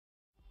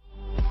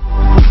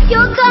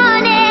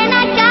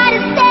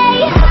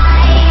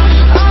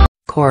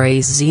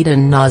Corrie's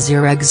Zeedan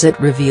Nazir exit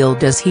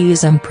revealed as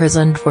he's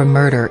imprisoned for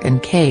murder in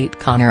Kate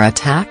Connor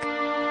attack.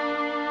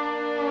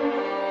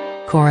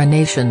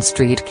 Coronation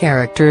Street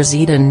character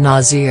Zeedan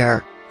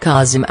Nazir,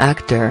 Kazim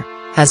actor,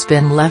 has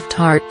been left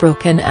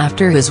heartbroken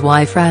after his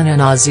wife Rana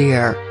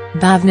Nazir,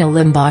 Bhavna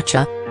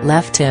Limbacha,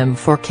 left him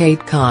for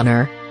Kate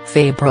Connor,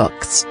 Faye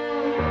Brooks.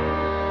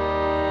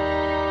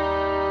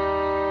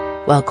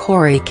 While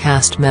Corrie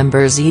cast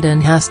member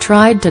Zeedan has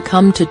tried to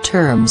come to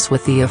terms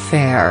with the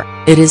affair,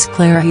 it is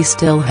clear he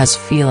still has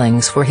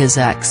feelings for his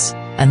ex,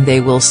 and they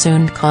will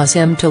soon cause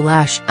him to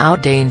lash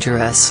out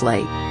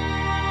dangerously.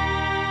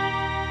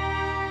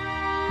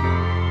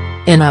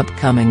 In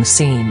upcoming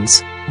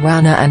scenes,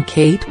 Rana and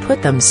Kate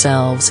put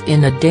themselves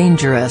in a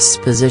dangerous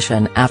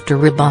position after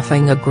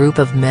rebuffing a group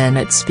of men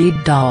at Speed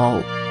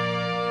Doll.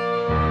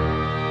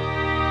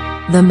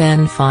 The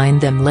men find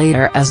them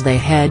later as they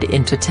head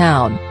into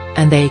town,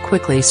 and they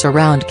quickly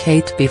surround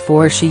Kate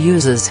before she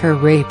uses her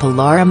rape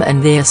alarm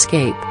and they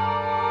escape.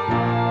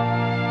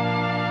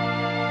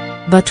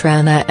 But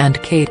Rana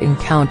and Kate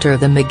encounter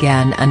them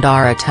again and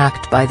are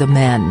attacked by the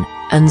men,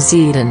 and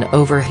Zeedan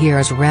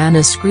overhears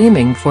Rana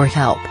screaming for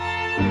help.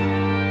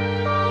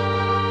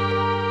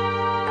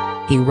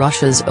 He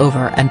rushes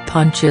over and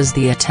punches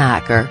the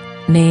attacker,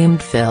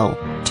 named Phil,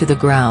 to the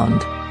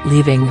ground,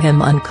 leaving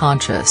him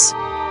unconscious.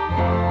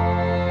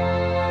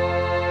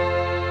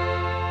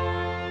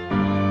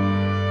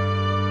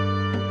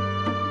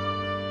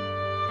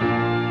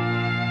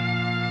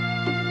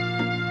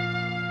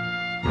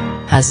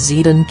 Has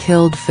Zeedan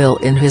killed Phil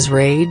in his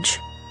rage?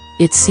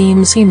 It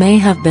seems he may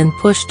have been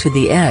pushed to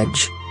the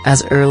edge,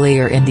 as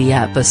earlier in the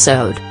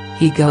episode,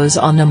 he goes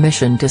on a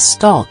mission to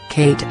stalk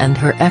Kate and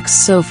her ex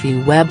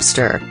Sophie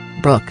Webster,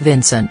 Brooke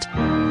Vincent.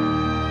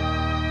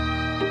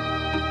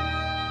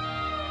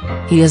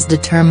 He is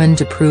determined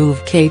to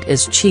prove Kate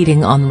is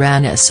cheating on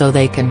Rana so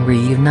they can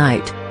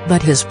reunite,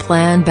 but his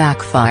plan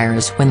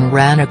backfires when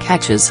Rana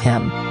catches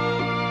him.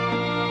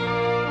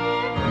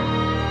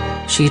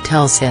 She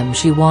tells him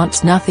she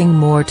wants nothing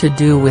more to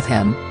do with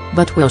him,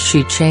 but will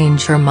she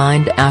change her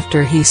mind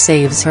after he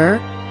saves her?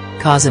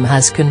 Kazim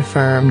has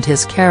confirmed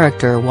his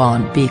character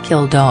won't be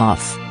killed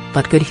off,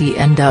 but could he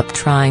end up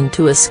trying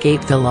to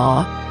escape the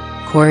law?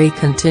 Corrie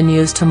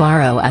continues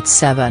tomorrow at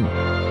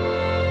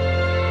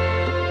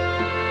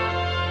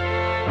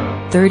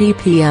 7:30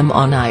 p.m.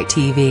 on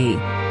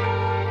ITV.